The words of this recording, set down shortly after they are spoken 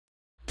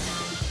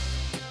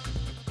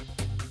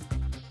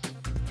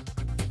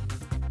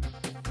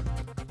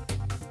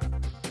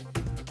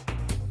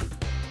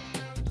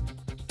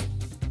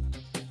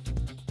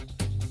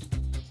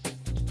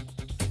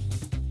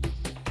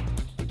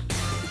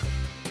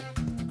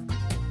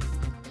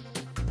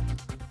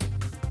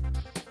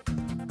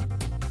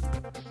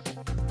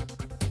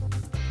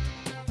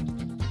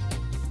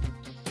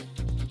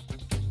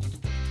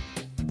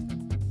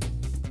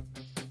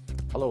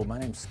Hello, my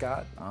name's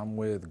Scott. I'm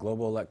with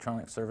Global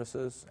Electronic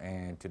Services,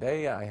 and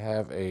today I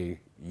have a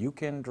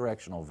Yukon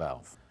directional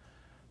valve.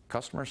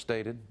 Customer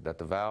stated that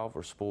the valve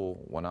or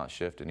spool will not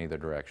shift in either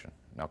direction.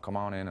 Now come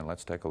on in and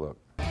let's take a look.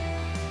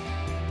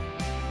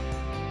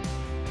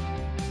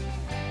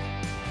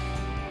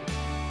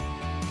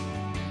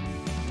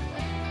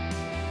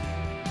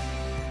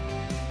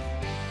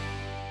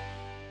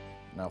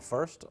 Now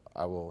first,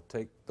 I will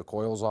take the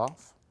coils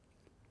off.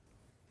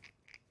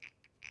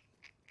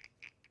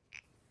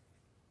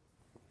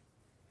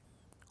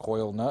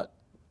 Coil nut.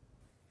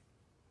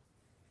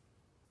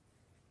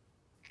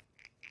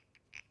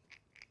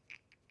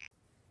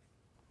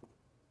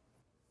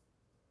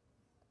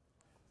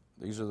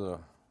 These are the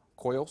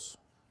coils,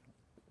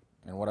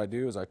 and what I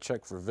do is I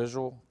check for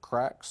visual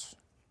cracks,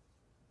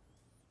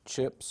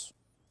 chips.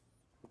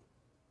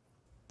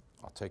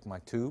 I'll take my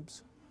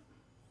tubes.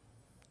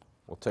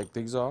 We'll take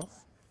these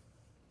off.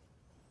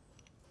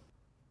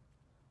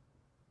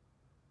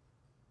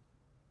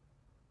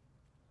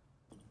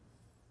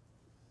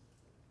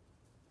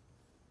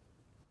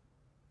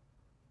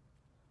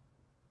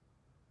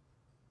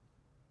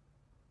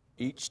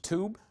 Each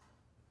tube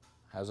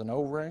has an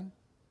O-ring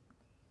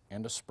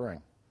and a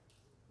spring,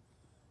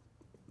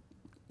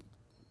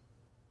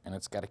 and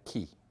it's got a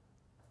key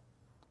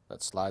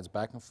that slides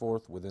back and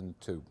forth within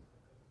the tube,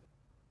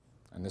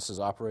 and this is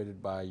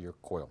operated by your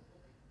coil.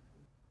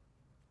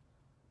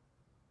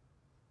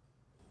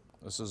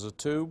 This is a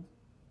tube,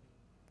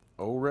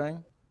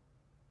 O-ring,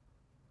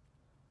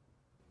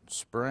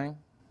 spring,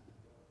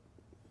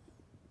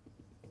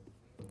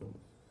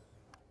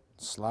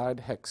 slide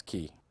hex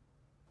key.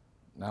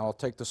 Now I'll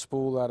take the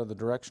spool out of the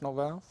directional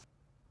valve.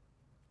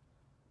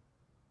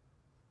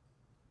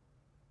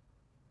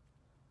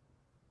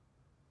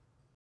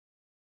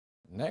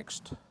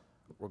 Next,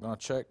 we're going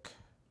to check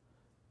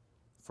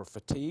for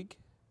fatigue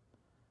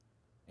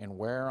and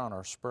wear on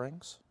our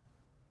springs.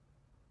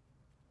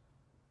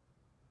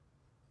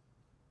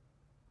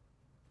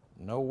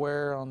 No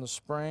wear on the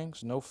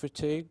springs, no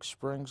fatigue,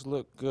 springs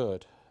look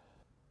good.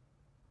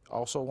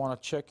 Also want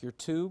to check your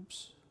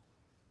tubes.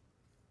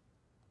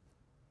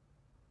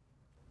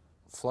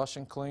 Flush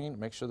and clean,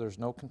 make sure there's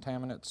no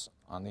contaminants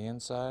on the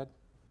inside,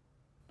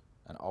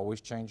 and always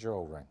change your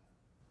O-ring.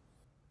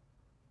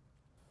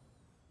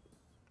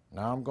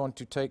 Now I'm going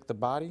to take the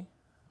body,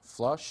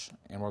 flush,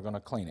 and we're going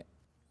to clean it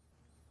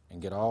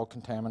and get all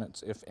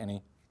contaminants, if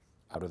any,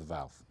 out of the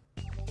valve.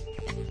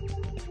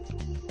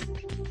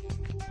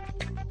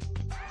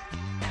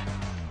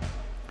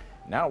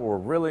 Now we're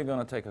really going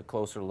to take a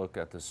closer look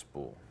at this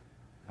spool.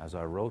 As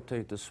I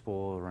rotate the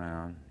spool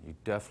around, you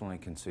definitely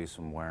can see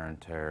some wear and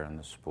tear in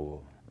the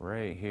spool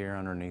right here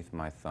underneath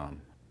my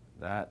thumb.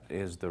 That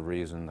is the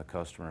reason the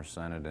customer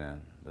sent it in.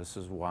 This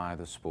is why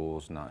the spool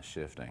is not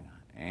shifting.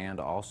 And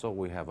also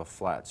we have a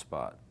flat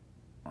spot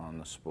on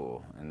the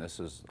spool, and this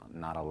is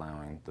not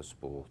allowing the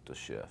spool to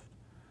shift.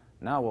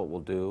 Now what we'll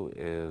do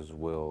is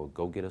we'll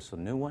go get us a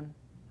new one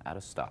out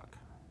of stock.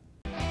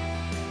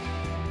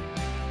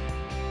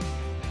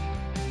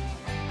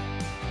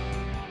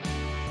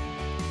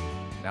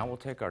 Now we'll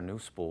take our new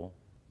spool,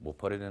 we'll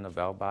put it in a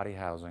valve body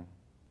housing.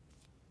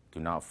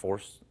 Do not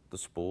force the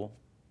spool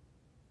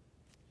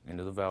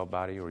into the valve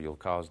body or you'll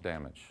cause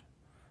damage.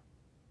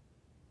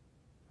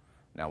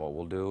 Now what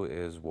we'll do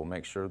is we'll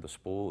make sure the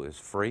spool is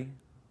free,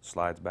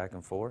 slides back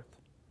and forth,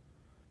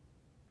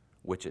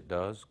 which it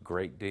does,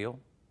 great deal.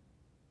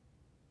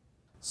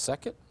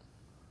 Second,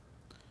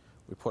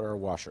 we put our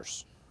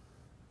washers.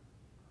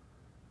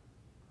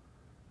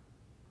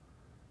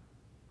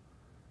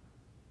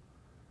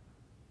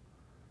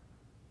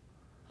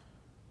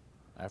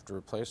 After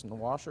replacing the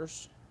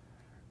washers,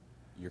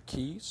 your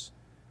keys,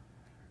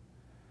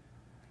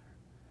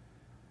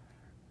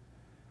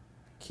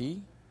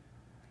 key,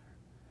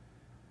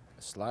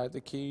 slide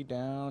the key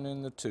down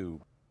in the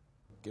tube.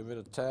 Give it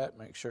a tap,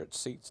 make sure it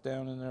seats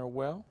down in there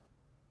well.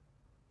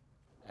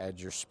 Add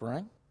your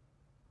spring.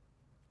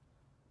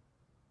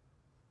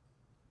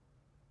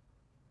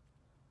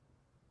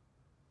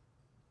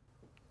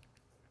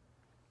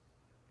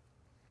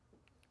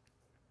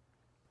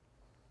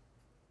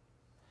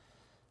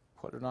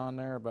 Put it on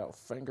there about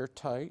finger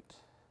tight.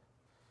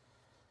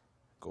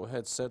 Go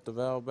ahead, set the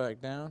valve back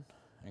down,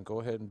 and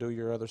go ahead and do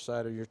your other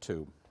side of your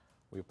tube.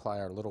 We apply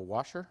our little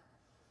washer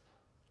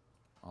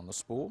on the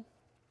spool.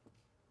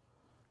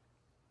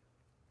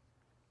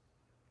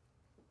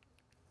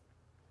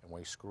 And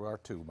we screw our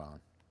tube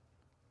on.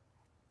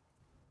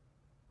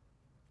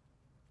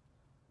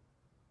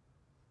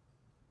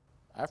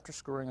 After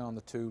screwing on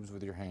the tubes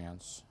with your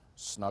hands,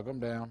 snug them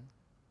down,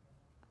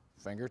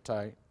 finger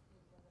tight.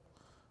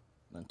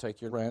 Then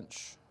take your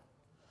wrench,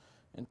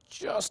 and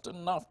just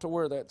enough to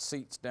where that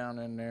seats down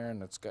in there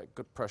and it's got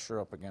good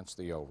pressure up against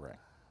the O-ring.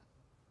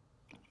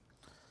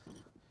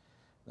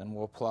 Then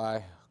we'll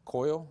apply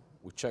coil.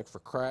 We check for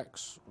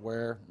cracks,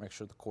 wear, make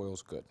sure the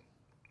coil's good.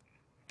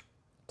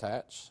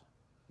 Attach,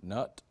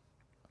 nut.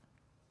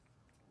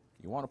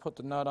 You want to put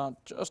the nut on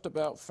just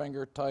about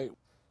finger tight.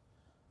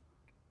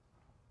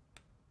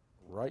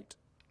 Right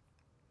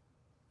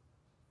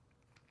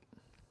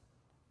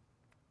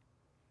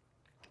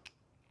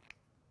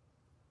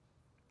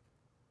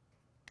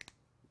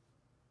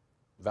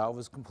Valve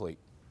is complete.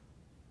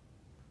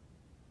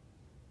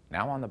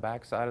 Now on the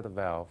back side of the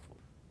valve,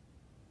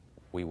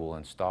 we will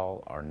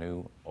install our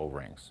new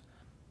O-rings.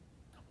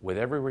 With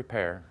every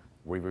repair,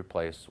 we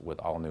replace with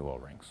all new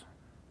O-rings.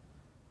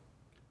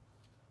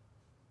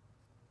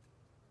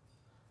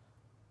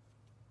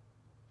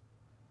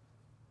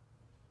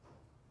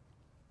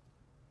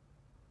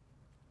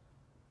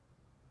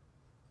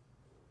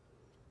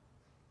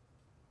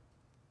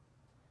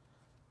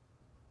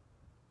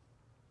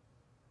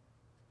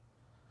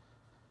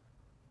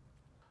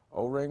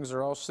 O-rings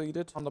are all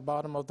seated on the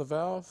bottom of the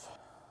valve.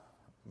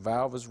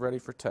 Valve is ready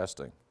for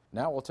testing.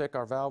 Now we'll take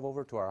our valve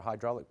over to our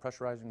hydraulic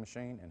pressurizing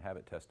machine and have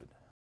it tested.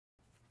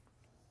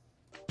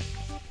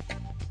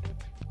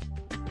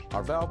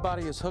 Our valve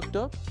body is hooked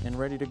up and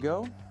ready to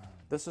go.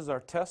 This is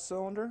our test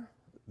cylinder.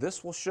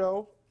 This will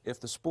show if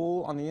the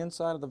spool on the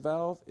inside of the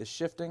valve is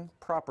shifting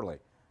properly.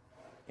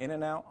 In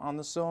and out on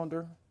the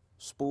cylinder,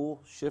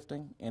 spool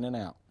shifting in and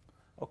out.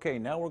 Okay,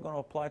 now we're going to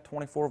apply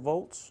 24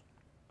 volts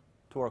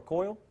to our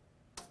coil.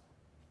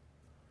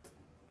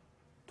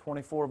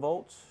 24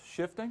 volts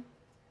shifting.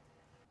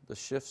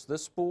 This shifts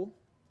this spool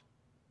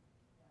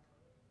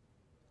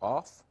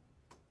off.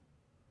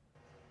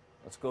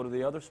 Let's go to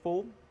the other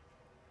spool.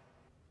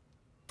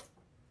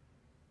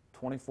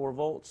 24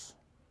 volts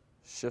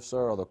shifts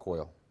our other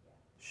coil,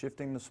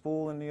 shifting the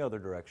spool in the other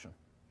direction.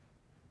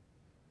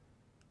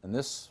 And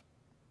this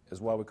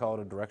is why we call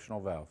it a directional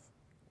valve.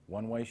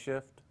 One-way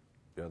shift,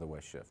 the other way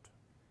shift.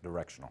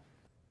 Directional.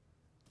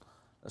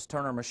 Let's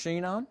turn our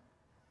machine on.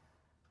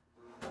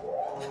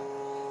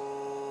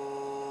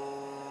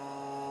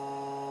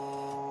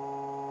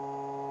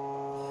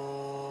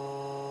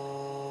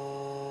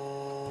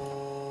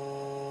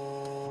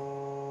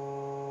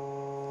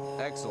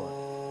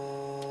 Excellent.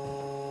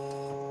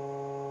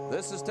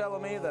 This is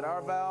telling me that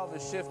our valve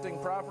is shifting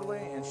properly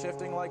and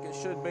shifting like it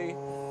should be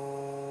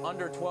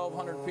under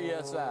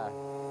 1200 psi.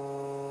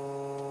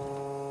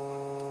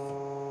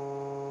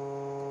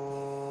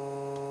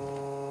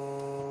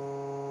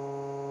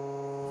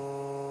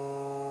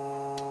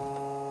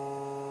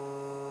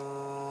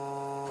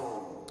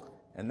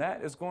 And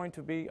that is going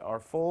to be our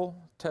full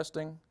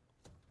testing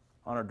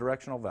on our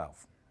directional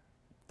valve.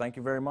 Thank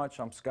you very much.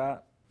 I'm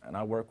Scott, and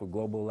I work with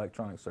Global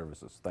Electronic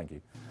Services. Thank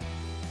you.